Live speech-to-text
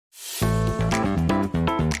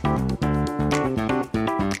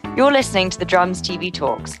You're listening to the Drums TV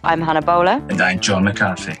Talks. I'm Hannah Bowler. And I'm John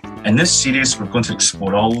McCarthy. In this series, we're going to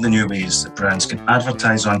explore all the new ways that brands can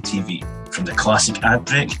advertise on TV, from the classic ad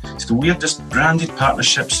break to the weirdest branded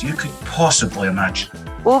partnerships you could possibly imagine.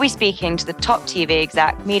 We'll be speaking to the top TV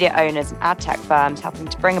exec, media owners and ad tech firms helping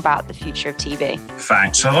to bring about the future of TV.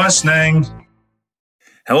 Thanks for listening.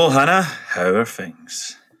 Hello, Hannah. How are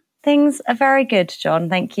things? Things are very good, John.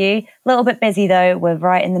 Thank you. A little bit busy, though. We're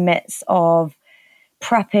right in the midst of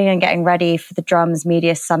prepping and getting ready for the Drums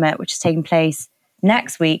Media Summit, which is taking place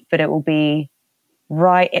next week, but it will be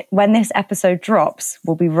right when this episode drops,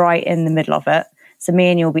 we'll be right in the middle of it. So me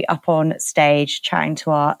and you will be up on stage chatting to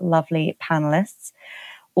our lovely panelists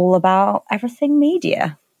all about everything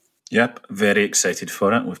media. Yep, very excited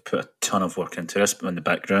for it. We've put a ton of work into this, but in the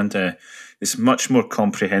background, it's much more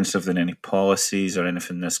comprehensive than any policies or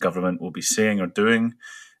anything this government will be saying or doing.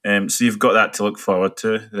 So you've got that to look forward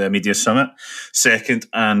to, the Media Summit, 2nd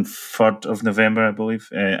and 3rd of November, I believe.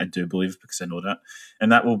 I do believe, because I know that.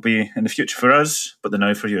 And that will be in the future for us, but the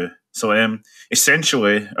now for you. So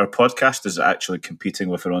essentially, our podcast is actually competing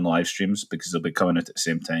with our own live streams because they'll be coming out at the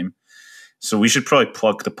same time. So we should probably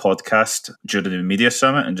plug the podcast during the Media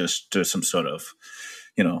Summit and just do some sort of,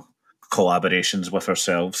 collaborations with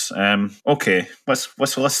ourselves. Okay,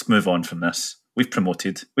 let's move on from this. We've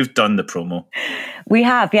promoted. We've done the promo. We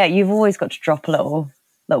have, yeah. You've always got to drop a little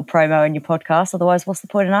promo in your podcast. Otherwise, what's the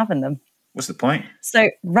point in having them? What's the point?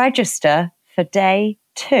 So register for day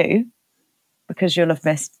 2, because you'll have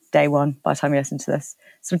missed day 1 by the time you listen to this.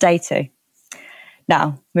 So day 2.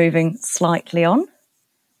 Now, moving slightly on.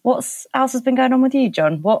 What else has been going on with you,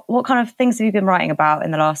 John? What kind of things have you been writing about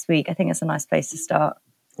in the last week? I think it's a nice place to start.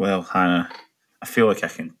 Well, Hannah, I feel like I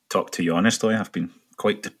can talk to you honestly. I've been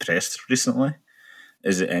quite depressed recently.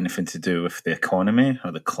 Is it anything to do with the economy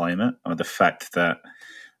or the climate or the fact that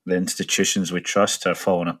the institutions we trust are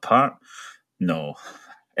falling apart? No.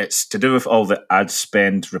 It's to do with all the ad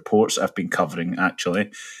spend reports I've been covering, actually.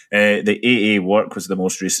 The AA work was the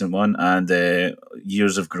most recent one, and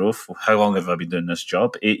years of growth. How long have I been doing this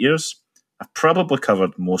job? 8 years? I've probably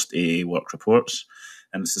covered most AA work reports,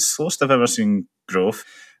 and it's the slowest I've ever seen growth.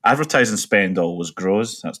 Advertising spend always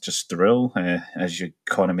grows. That's just the rule. As your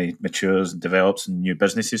economy matures and develops and new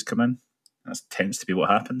businesses come in, that tends to be what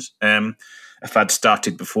happens. If I'd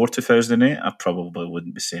started before 2008, I probably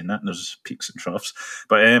wouldn't be saying that. There's peaks and troughs.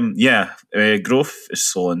 But growth is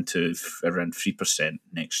slowing to around 3%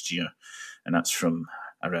 next year. And that's from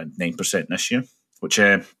around 9% this year, which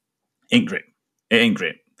ain't great. It ain't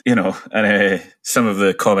great. And some of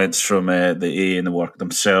the comments from the AA and the work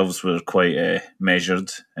themselves were quite measured,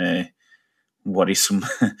 worrisome,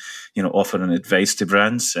 offering advice to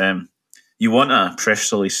brands. You want a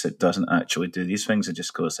press release that doesn't actually do these things. It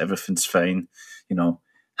just goes, everything's fine,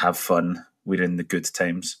 have fun, we're in the good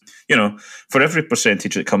times. For every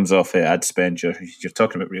percentage that comes off ad spend, you're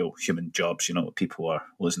talking about real human jobs, people are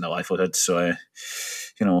losing their livelihood. So,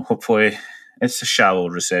 hopefully it's a shallow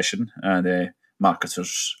recession and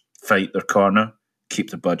marketers fight their corner, keep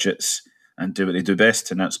the budgets and do what they do best,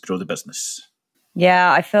 and that's grow the business.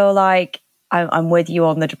 Yeah, I feel like I'm with you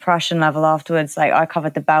on the depression level afterwards. Like, I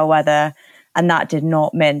covered the bellwether, and that did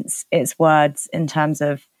not mince its words in terms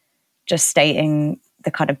of just stating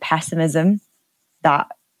the kind of pessimism that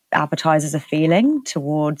advertisers are feeling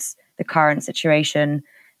towards the current situation,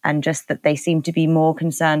 and just that they seem to be more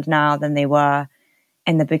concerned now than they were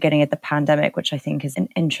in the beginning of the pandemic, which I think is an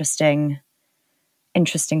interesting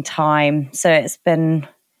time. So it's been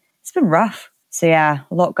rough. So yeah,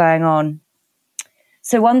 a lot going on.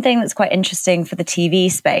 So one thing that's quite interesting for the TV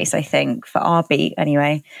space, I think, for our beat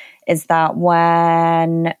anyway, is that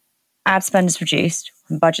when ad spend is reduced,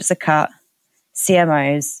 when budgets are cut,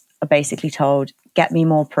 CMOs are basically told, get me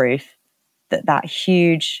more proof that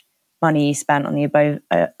huge money you spent on the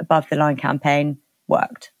above the line campaign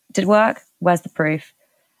worked. Did it work? Where's the proof?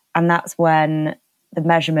 And that's when the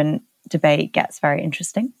measurement debate gets very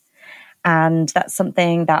interesting. And that's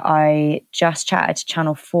something that I just chatted to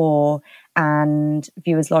Channel 4 and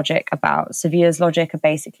Viewers Logic about. So Viewers Logic are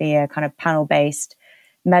basically a kind of panel-based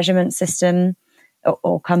measurement system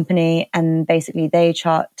or company. And basically they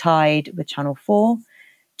tied with Channel 4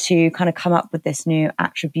 to kind of come up with this new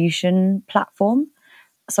attribution platform.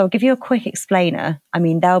 So I'll give you a quick explainer. I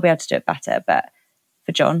mean, they'll be able to do it better, but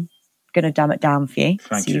for John, I'm going to dumb it down for you.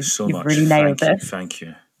 Thank you so much. You've really nailed this. Thank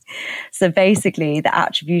you. So basically, the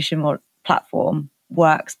attribution platform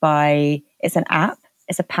works by, it's an app,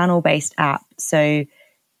 it's a panel-based app. So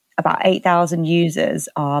about 8,000 users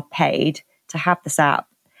are paid to have this app.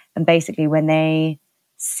 And basically, when they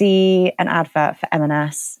see an advert for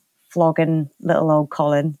M&S flogging little old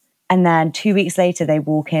Colin, And then 2 weeks later, they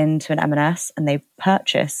walk into an M&S and they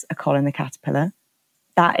purchase a Colin the Caterpillar.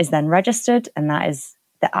 That is then registered, and that is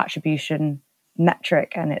the attribution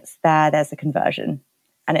metric, and it's there's the conversion.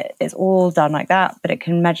 And it's all done like that, but it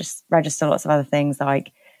can register lots of other things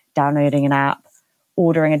like downloading an app,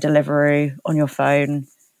 ordering a delivery on your phone,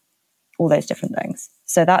 all those different things.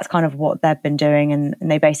 So that's kind of what they've been doing. And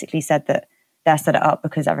they basically said that they're set it up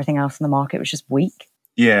because everything else in the market was just weak.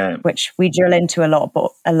 Yeah. Which we drill into a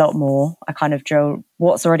lot more. I kind of drill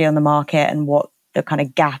what's already on the market and what the kind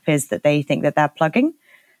of gap is that they think that they're plugging.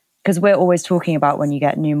 Because we're always talking about when you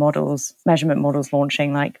get new models, measurement models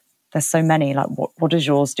launching, like there's so many, like what does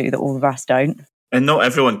yours do that all the rest don't? And not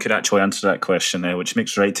everyone could actually answer that question, which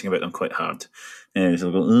makes writing about them quite hard. So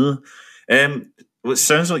they'll go, well, it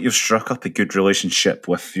sounds like you've struck up a good relationship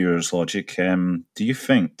with Viewers Logic. Do you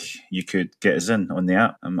think you could get us in on the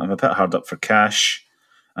app? I'm a bit hard up for cash,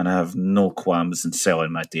 and I have no qualms in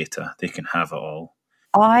selling my data. They can have it all.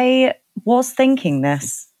 I was thinking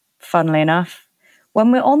this, funnily enough,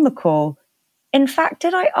 when we're on the call. In fact,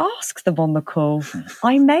 did I ask them on the call?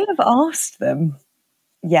 I may have asked them.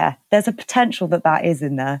 Yeah, there's a potential that is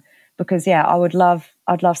in there because, yeah, I'd love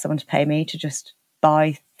someone to pay me to just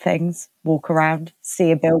buy things, walk around,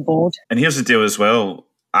 see a billboard. And here's the deal as well.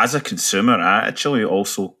 As a consumer, I actually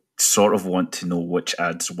also sort of want to know which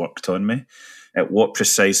ads worked on me. At what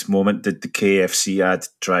precise moment did the KFC ad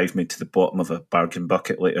drive me to the bottom of a bargain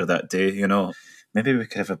bucket later that day? You know, maybe we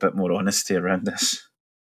could have a bit more honesty around this.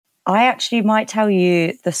 I actually might tell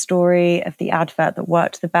you the story of the advert that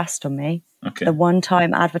worked the best on me. Okay. The one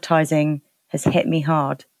time advertising has hit me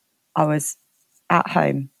hard. I was at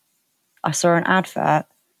home. I saw an advert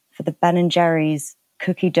for the Ben & Jerry's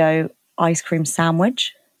cookie dough ice cream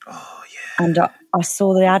sandwich. Oh, yeah. And I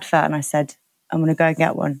saw the advert and I said, I'm going to go and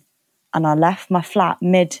get one. And I left my flat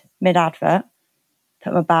mid-advert,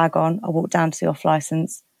 put my bag on, I walked down to the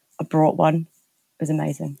off-licence, I brought one. It was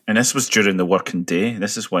amazing. And this was during the working day.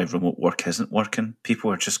 This is why remote work isn't working.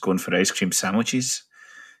 People are just going for ice cream sandwiches.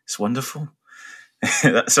 It's wonderful.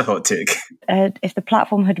 That's a hot take. If the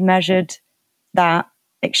platform had measured that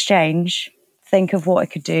exchange, think of what it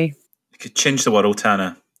could do. It could change the world,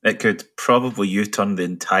 Hannah. It could probably U-turn the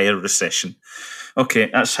entire recession. Okay,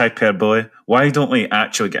 that's hyperbole. Why don't we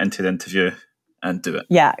actually get into the interview and do it?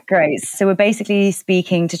 Yeah, great. So we're basically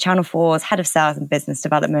speaking to Channel 4's Head of Sales and Business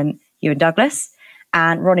Development, Ewan Douglas,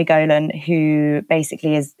 and Ronnie Golan, who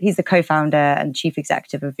basically he's the co-founder and chief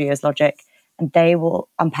executive of Viewers Logic, and they will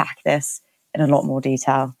unpack this in a lot more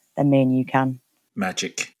detail than me and you can.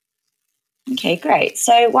 Magic. Okay, great.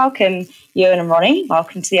 So welcome, Ewan and Ronnie.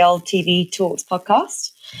 Welcome to the Old TV Talks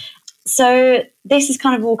podcast. So this has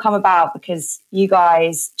kind of all come about because you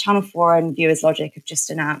guys, Channel 4 and Viewers Logic, have just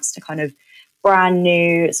announced a kind of brand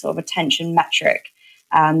new sort of attention metric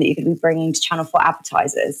that you're going to be bringing to Channel 4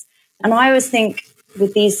 advertisers. And I always think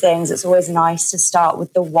with these things, it's always nice to start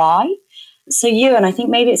with the why. So Ewan, I think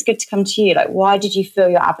maybe it's good to come to you. Like, why did you feel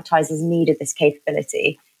your advertisers needed this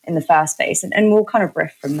capability in the first place? And we'll kind of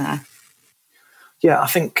riff from there. Yeah, I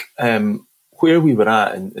think where we were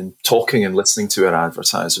at in talking and listening to our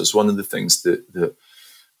advertisers, one of the things that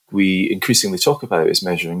we increasingly talk about is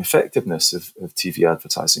measuring effectiveness of TV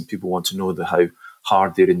advertising. People want to know how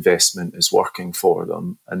hard their investment is working for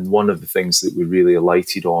them. And one of the things that we really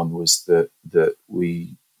alighted on was that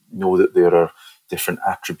we know that there are different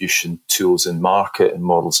attribution tools in market and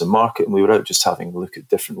models in market. And we were out just having a look at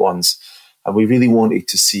different ones. And we really wanted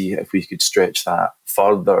to see if we could stretch that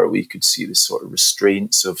further. We could see the sort of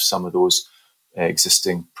restraints of some of those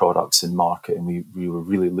existing products in market. And we were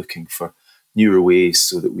really looking for newer ways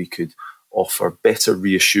so that we could offer better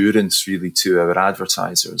reassurance really to our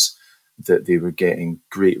advertisers that they were getting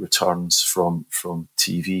great returns from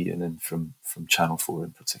TV and then from Channel 4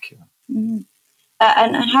 in particular. Mm-hmm.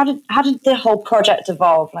 And how did the whole project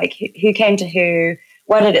evolve? Like, who came to who?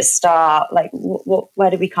 Where did it start? Like,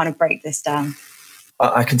 where did we kind of break this down?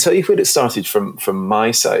 I can tell you where it started from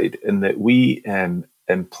my side, in that we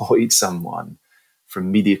employed someone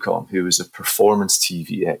from Mediacom who was a performance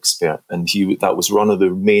TV expert, and that was one of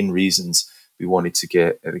the main reasons we wanted to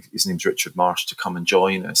get, his name's Richard Marsh, to come and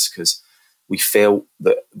join us, because we felt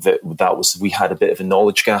that we had a bit of a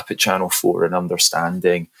knowledge gap at Channel 4 in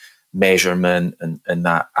understanding measurement and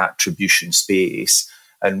that attribution space.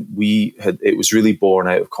 And it was really born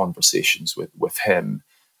out of conversations with him.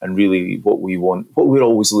 And really what we're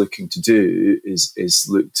always looking to do is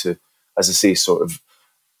look to, as I say, sort of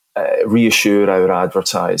reassure our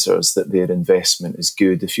advertisers that their investment is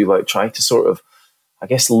good. If you like, try to sort of, I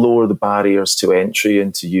guess, lower the barriers to entry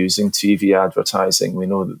into using TV advertising. We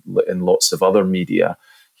know that in lots of other media,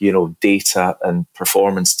 data and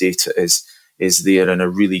performance data is there in a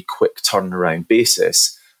really quick turnaround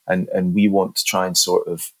basis. And we want to try and sort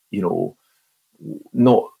of,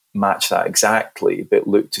 not match that exactly, but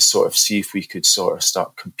look to sort of see if we could sort of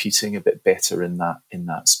start competing a bit better in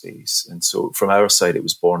that space. And so from our side, it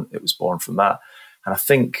was born from that. And I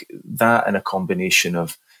think that, in a combination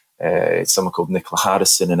of someone called Nicola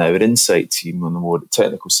Harrison in our insight team on the more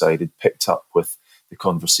technical side, had picked up with the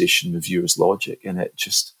conversation with Viewers Logic, and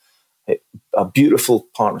a beautiful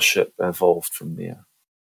partnership evolved from there.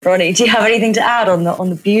 Ronnie, do you have anything to add on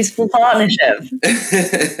the beautiful partnership?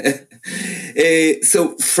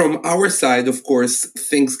 So from our side, of course,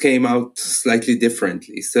 things came out slightly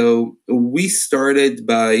differently. So we saw there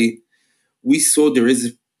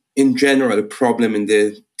is, in general, a problem in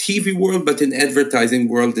the TV world, but in advertising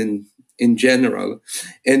world in general.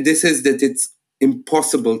 And this is that it's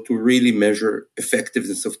impossible to really measure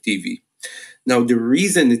effectiveness of TV. Now, the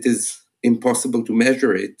reason it is impossible to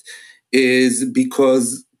measure it is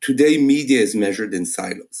because today media is measured in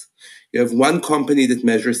silos. You have one company that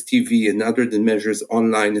measures TV, another that measures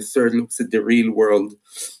online, a third looks at the real world,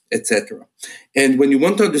 etc. And when you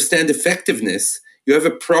want to understand effectiveness, you have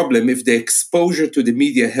a problem if the exposure to the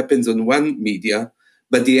media happens on one media,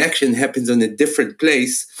 but the action happens on a different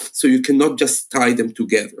place, so you cannot just tie them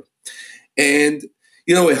together. And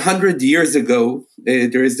 100 years ago,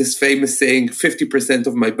 there is this famous saying, 50%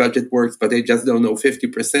 of my budget works, but I just don't know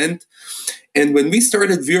 50%. And when we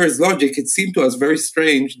started Viewers Logic, it seemed to us very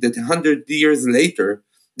strange that 100 years later,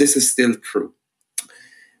 this is still true.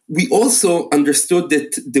 We also understood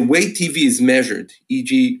that the way TV is measured,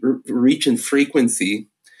 e.g. reach and frequency,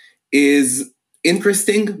 is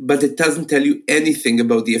interesting, but it doesn't tell you anything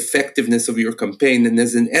about the effectiveness of your campaign. And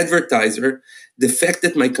as an advertiser, the fact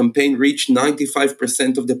that my campaign reached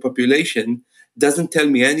 95% of the population doesn't tell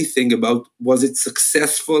me anything about was it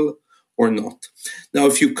successful or not. Now,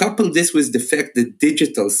 if you couple this with the fact that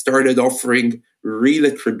digital started offering real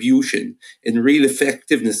attribution and real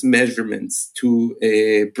effectiveness measurements to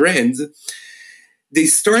brands, they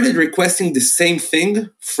started requesting the same thing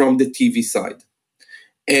from the TV side.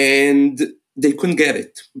 And they couldn't get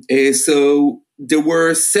it. So there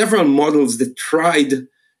were several models that tried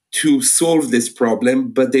to solve this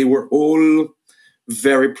problem, but they were all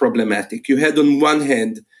very problematic. You had on one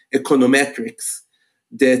hand econometrics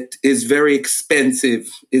that is very expensive,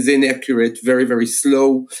 is inaccurate, very, very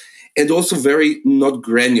slow, and also very not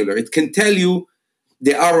granular. It can tell you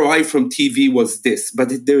the ROI from TV was this,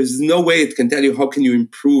 but there is no way it can tell you how can you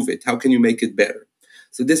improve it, how can you make it better.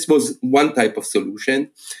 So this was one type of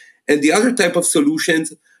solution. And the other type of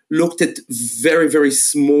solutions looked at very, very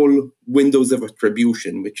small windows of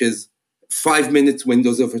attribution, which is 5 minutes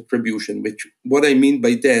windows of attribution, which what I mean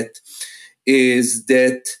by that is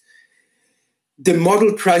that the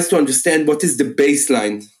model tries to understand what is the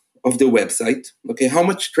baseline of the website. Okay, how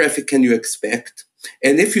much traffic can you expect?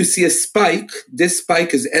 And if you see a spike, this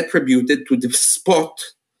spike is attributed to the spot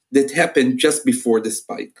that happened just before the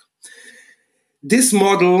spike. This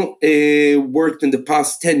model worked in the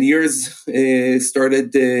past 10 years,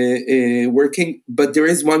 started working, but there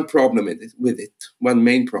is one problem with it, one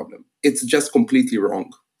main problem. It's just completely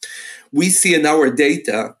wrong. We see in our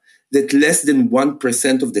data that less than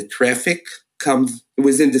 1% of the traffic comes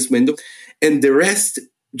within this window, and the rest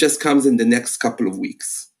just comes in the next couple of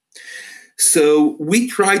weeks. So we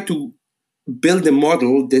try to build a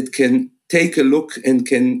model that can take a look and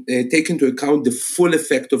can take into account the full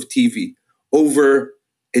effect of TV over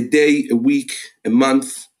a day, a week, a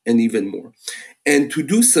month, and even more. And to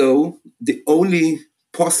do so, the only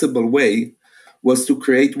possible way was to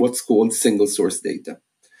create what's called single source data.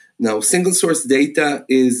 Now, single source data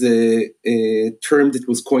is a term that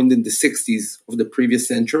was coined in the 60s of the previous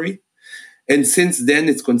century. And since then,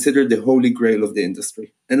 it's considered the holy grail of the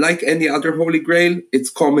industry. And like any other holy grail, it's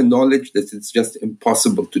common knowledge that it's just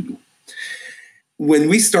impossible to do. When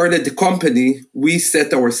we started the company, we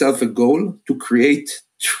set ourselves a goal to create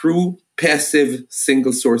true passive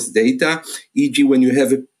single source data, e.g. when you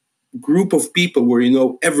have a group of people where you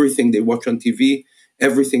know everything they watch on TV,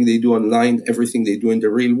 everything they do online, everything they do in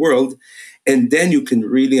the real world, and then you can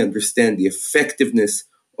really understand the effectiveness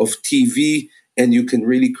of TV, and you can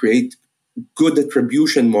really create good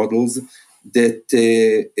attribution models that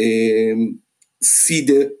see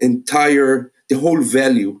the whole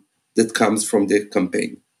value that comes from the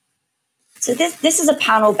campaign. So this is a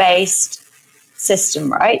panel-based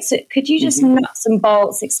system, right? So could you just nuts and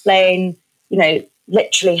bolts explain,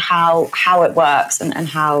 literally how it works and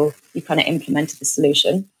how you kind of implemented the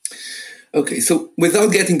solution? Okay, so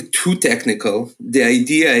without getting too technical, the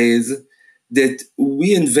idea is that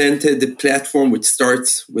we invented the platform which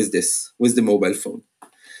starts with the mobile phone.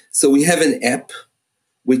 So we have an app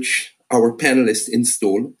which our panelists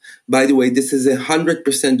install. By the way, this is 100%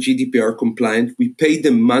 GDPR compliant. We pay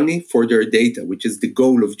them money for their data, which is the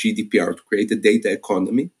goal of GDPR, to create a data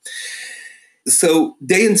economy. So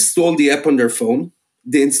they install the app on their phone.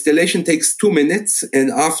 The installation takes 2 minutes,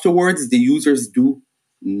 and afterwards the users do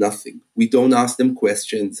nothing. We don't ask them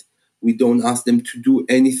questions. We don't ask them to do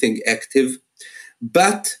anything active.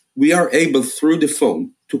 But we are able, through the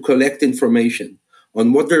phone, to collect information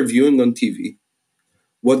on what they're viewing on TV,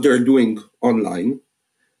 what they're doing online,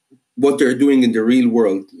 what they're doing in the real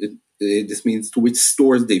world. This means to which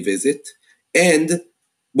stores they visit, and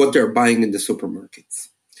what they're buying in the supermarkets.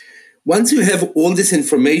 Once you have all this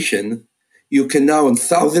information, you can now, on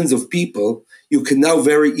thousands of people, you can now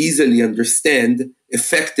very easily understand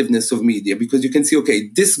effectiveness of media, because you can see, okay,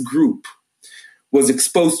 this group was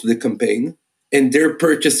exposed to the campaign and their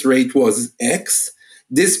purchase rate was X.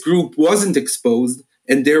 This group wasn't exposed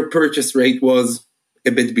and their purchase rate was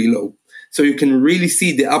a bit below. So you can really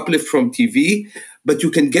see the uplift from TV, but you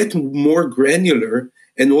can get more granular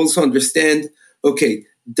and also understand, okay,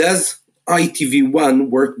 does ITV1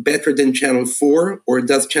 work better than Channel 4, or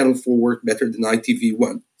does Channel 4 work better than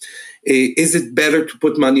ITV1? Is it better to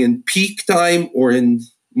put money in peak time or in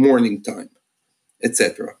morning time,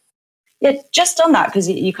 etc.? Yeah, just on that, because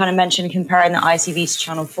you kind of mentioned comparing the ITV to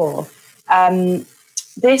Channel 4.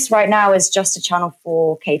 This right now is just a Channel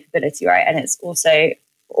 4 capability, right? And it's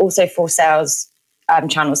also for sales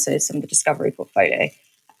channels, so some of the Discovery portfolio.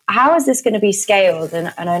 How is this going to be scaled?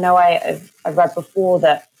 And I know I read before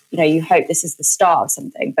that, you hope this is the start of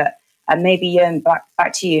something, but maybe Ewan,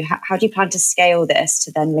 back to you. How do you plan to scale this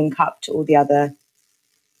to then link up to all the other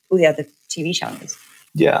TV channels?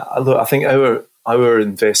 Yeah, look, I think our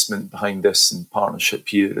investment behind this and partnership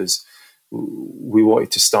here is we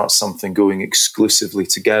wanted to start something going exclusively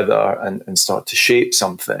together and start to shape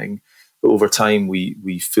something. But over time,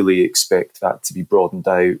 we fully expect that to be broadened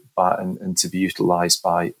out and to be utilised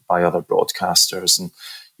by other broadcasters,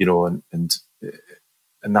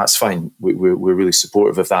 and that's fine. We're really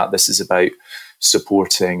supportive of that. This is about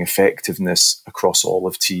supporting effectiveness across all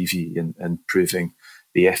of TV and proving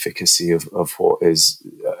the efficacy of what is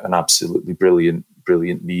an absolutely brilliant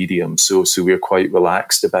medium. So we're quite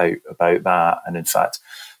relaxed about that. And in fact,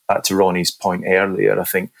 back to Ronnie's point earlier, I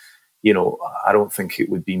think, I don't think it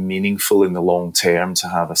would be meaningful in the long term to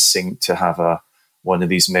have one of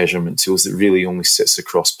these measurement tools that really only sits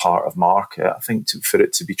across part of market. I think for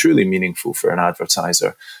it to be truly meaningful for an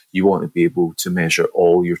advertiser, you want to be able to measure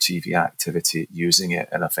all your TV activity using it.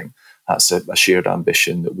 And I think that's a shared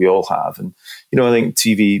ambition that we all have. And, I think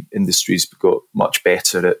TV industry's got much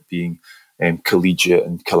better at being collegiate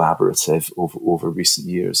and collaborative over recent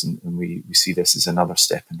years. And we see this as another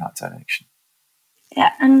step in that direction.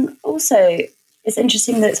 Yeah, and also it's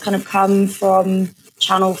interesting that it's kind of come from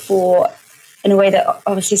Channel 4 in a way that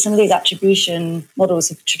obviously some of these attribution models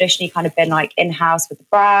have traditionally kind of been like in-house with the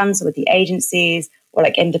brands or with the agencies or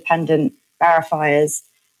like independent verifiers.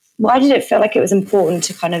 Why did it feel like it was important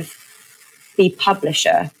to kind of be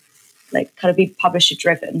publisher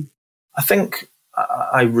driven? I think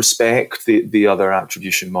I respect the other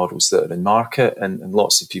attribution models that are in market and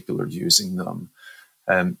lots of people are using them.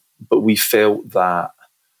 But we felt that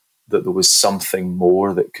there was something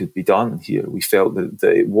more that could be done here. We felt that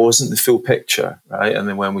it wasn't the full picture, right? And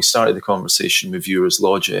then when we started the conversation with Viewers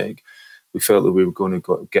Logic, we felt that we were going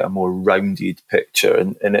to get a more rounded picture.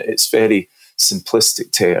 And it's very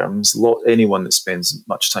simplistic terms. Anyone that spends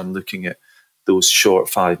much time looking at those short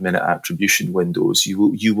 5-minute attribution windows,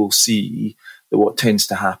 you will see that what tends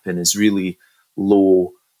to happen is really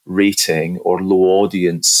low rating or low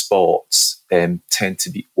audience spots tend to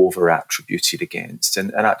be over attributed against,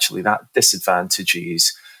 and actually that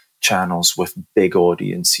disadvantages channels with big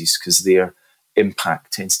audiences because their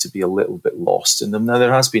impact tends to be a little bit lost in them. Now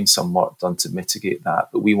there has been some work done to mitigate that,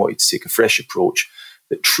 but we wanted to take a fresh approach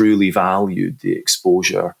that truly valued the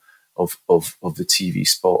exposure of the TV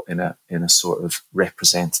spot in a sort of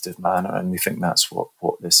representative manner, and we think that's what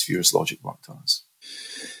this Viewers Logic work does.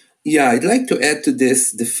 Yeah, I'd like to add to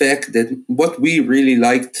this the fact that what we really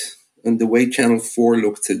liked and the way Channel 4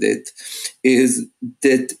 looked at it is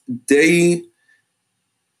that they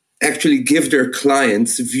actually give their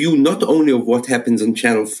clients view not only of what happens on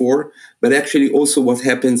Channel 4, but actually also what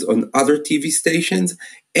happens on other TV stations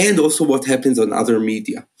and also what happens on other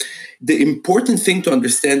media. The important thing to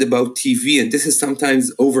understand about TV, and this is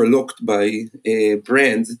sometimes overlooked by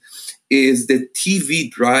brands, is that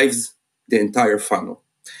TV drives the entire funnel.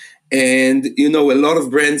 And, a lot of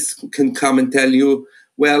brands can come and tell you,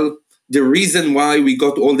 well, the reason why we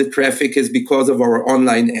got all the traffic is because of our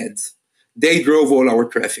online ads. They drove all our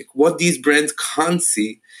traffic. What these brands can't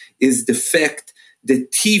see is the fact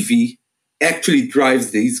that TV actually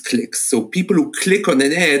drives these clicks. So people who click on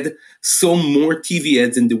an ad saw more TV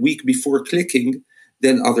ads in the week before clicking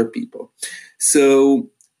than other people. So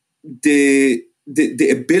the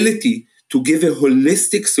ability to give a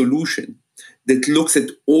holistic solution that looks at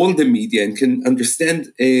all the media and can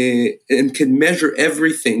understand and can measure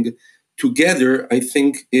everything together, I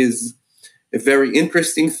think is a very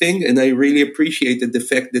interesting thing. And I really appreciated the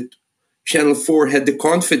fact that Channel 4 had the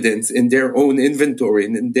confidence in their own inventory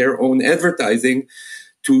and in their own advertising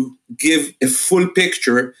to give a full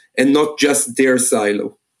picture and not just their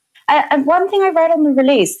silo. And one thing I read on the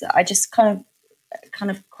release that I just kind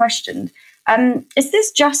of questioned, is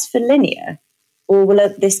this just for linear, or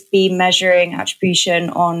will this be measuring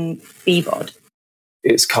attribution on BVOD?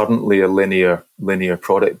 It's currently a linear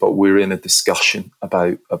product, but we're in a discussion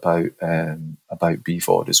about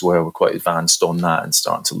BVOD as well. We're quite advanced on that and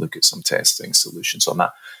starting to look at some testing solutions on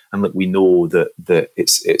that. And look, we know that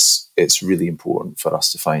it's really important for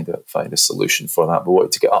us to find a solution for that. But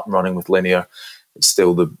wanting to get up and running with linear, it's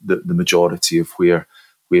still the majority of where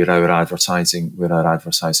our advertising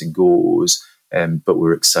goes. But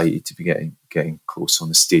we're excited to be getting close on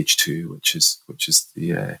the stage 2, which is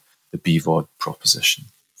the BVOD proposition.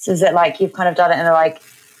 So is it like you've kind of done it and they're like,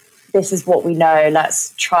 this is what we know,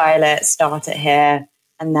 let's trial it, start it here,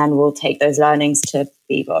 and then we'll take those learnings to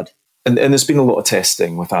BVOD? And there's been a lot of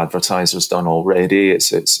testing with advertisers done already.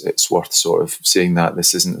 It's worth sort of saying that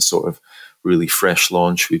this isn't a sort of really fresh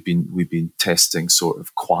launch. We've been testing sort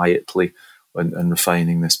of quietly and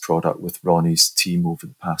refining this product with Ronnie's team over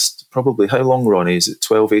the past, probably, how long, Ronnie? Is it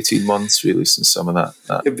 12, 18 months really since some of that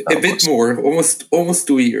a bit more, almost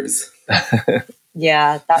 2 years.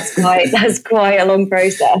 Yeah, that's quite a long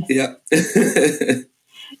process. Yeah.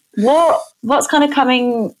 What's kind of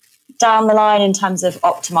coming down the line in terms of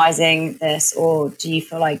optimizing this, or do you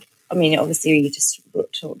feel like, I mean, obviously you just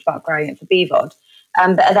talked about growing it for BVOD,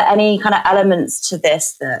 but are there any kind of elements to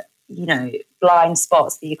this that, blind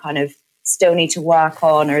spots that you kind of still need to work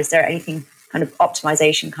on, or is there anything kind of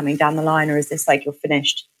optimization coming down the line, or is this like your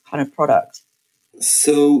finished kind of product?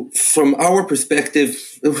 So from our perspective,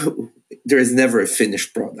 there is never a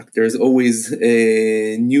finished product. There's always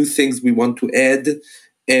new things we want to add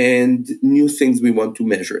and new things we want to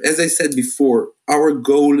measure. As I said before, our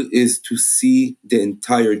goal is to see the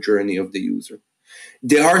entire journey of the user.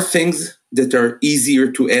 There are things that are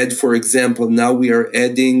easier to add. For example, now we are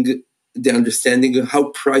adding the understanding of how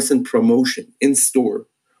price and promotion in store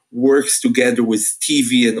works together with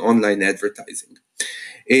TV and online advertising.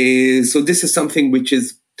 So this is something which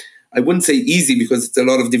is, I wouldn't say easy because it's a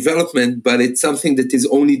lot of development, but it's something that is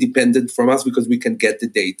only dependent from us because we can get the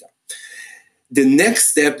data. The next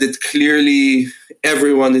step that clearly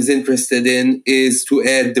everyone is interested in is to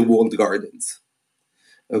add the walled gardens.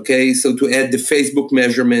 Okay, so to add the Facebook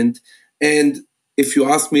measurement. And if you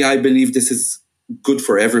ask me, I believe this is good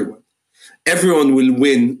for everyone. Everyone will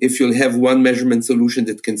win if you'll have one measurement solution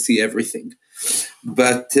that can see everything.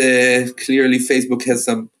 But clearly Facebook has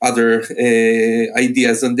some other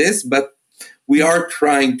ideas on this, but we are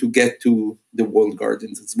trying to get to the walled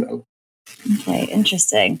gardens as well. Okay,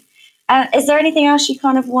 interesting. Is there anything else you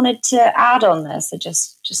kind of wanted to add on this, or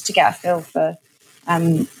just to get a feel for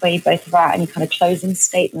where you both are at? Any kind of closing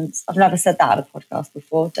statements? I've never said that at a podcast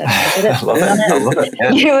before. Don't know, did it? I love it.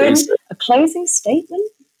 Yeah. Ewan, a closing statement?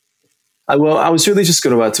 Well, I was really just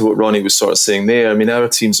going to add to what Ronnie was sort of saying there. I mean, our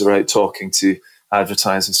teams are out talking to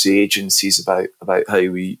advertisers, to agencies about how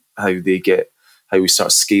we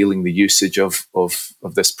start scaling the usage of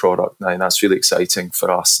this product now, and that's really exciting for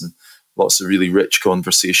us, and lots of really rich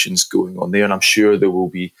conversations going on there. And I'm sure there will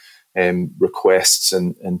be requests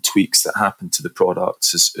and tweaks that happen to the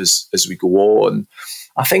products as we go on.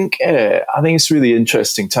 I think it's a really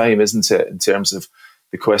interesting time, isn't it, in terms of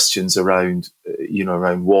the questions around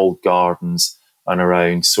walled gardens and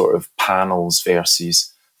around sort of panels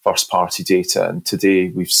versus first-party data. And today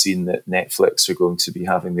we've seen that Netflix are going to be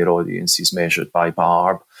having their audiences measured by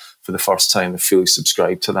Barb for the first time. They're fully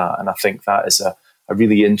subscribed to that. And I think that is a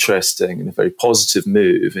really interesting and a very positive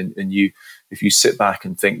move. And if you sit back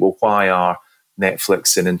and think, well, why are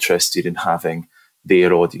Netflix interested in having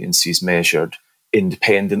their audiences measured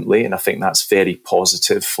independently? And I think that's very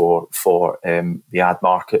positive for the ad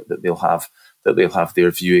market, that they'll have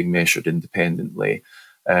their viewing measured independently,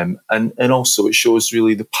 and also it shows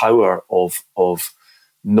really the power of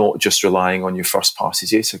not just relying on your first party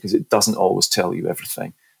data, because it doesn't always tell you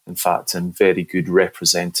everything. In fact, and very good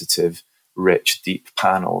representative, rich, deep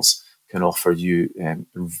panels can offer you,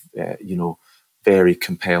 very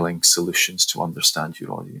compelling solutions to understand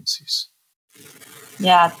your audiences.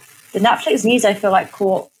 Yeah, the Netflix news, I feel like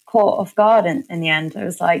caught off guard in the end. I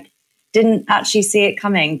was like, didn't actually see it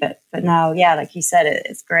coming, but now, yeah, like you said,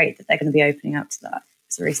 it's great that they're going to be opening up to that.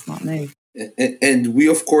 It's a really smart move. And we,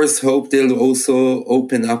 of course, hope they'll also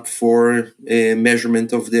open up for a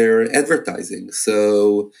measurement of their advertising.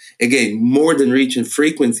 So, again, more than reach and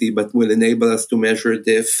frequency, but will enable us to measure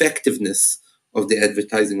the effectiveness of the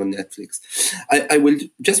advertising on Netflix. I will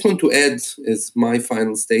just want to add, as my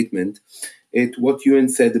final statement, to what Ewan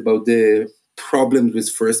said about the problems with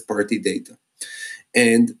first-party data.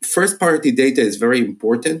 And first-party data is very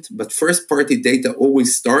important, but first-party data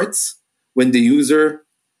always starts when the user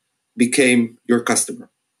became your customer.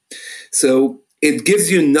 So it gives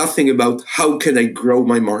you nothing about how can I grow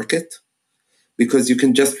my market, because you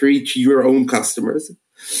can just reach your own customers.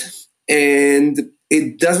 And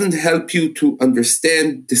it doesn't help you to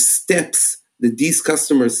understand the steps that these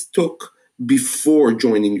customers took before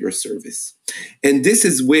joining your service. And this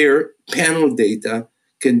is where panel data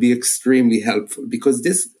can be extremely helpful,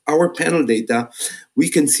 because our panel data, we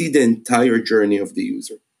can see the entire journey of the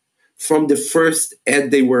user, from the first ad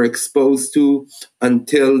they were exposed to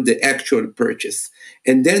until the actual purchase.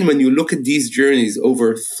 And then when you look at these journeys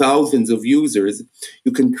over thousands of users,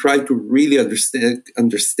 you can try to really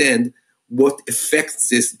understand what affects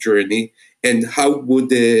this journey and how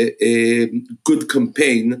would a good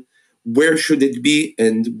campaign, where should it be,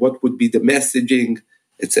 and what would be the messaging,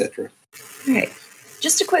 etc. Right.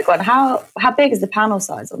 Just a quick one. How big is the panel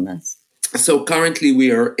size on this? So currently we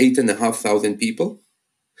are 8,500 people.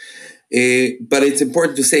 But it's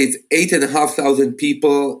important to say it's 8,500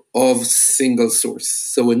 people of single source.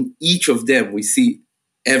 So in each of them, we see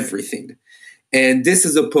everything. And this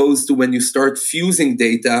is opposed to when you start fusing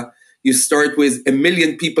data, you start with 1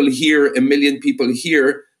 million people here, 1 million people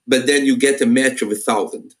here, but then you get a match of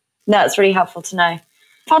 1,000. No, it's really helpful to know.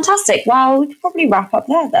 Fantastic. Well, we could probably wrap up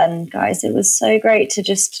there then, guys. It was so great to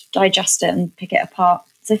just digest it and pick it apart.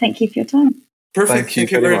 So thank you for your time. Perfect.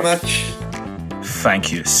 Thank you very much.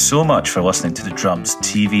 Thank you so much for listening to the Drum's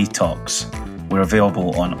TV Talks. We're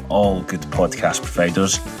available on all good podcast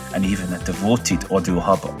providers and even a devoted audio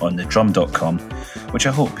hub on thedrum.com, which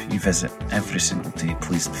I hope you visit every single day,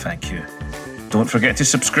 please and thank you. Don't forget to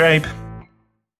subscribe.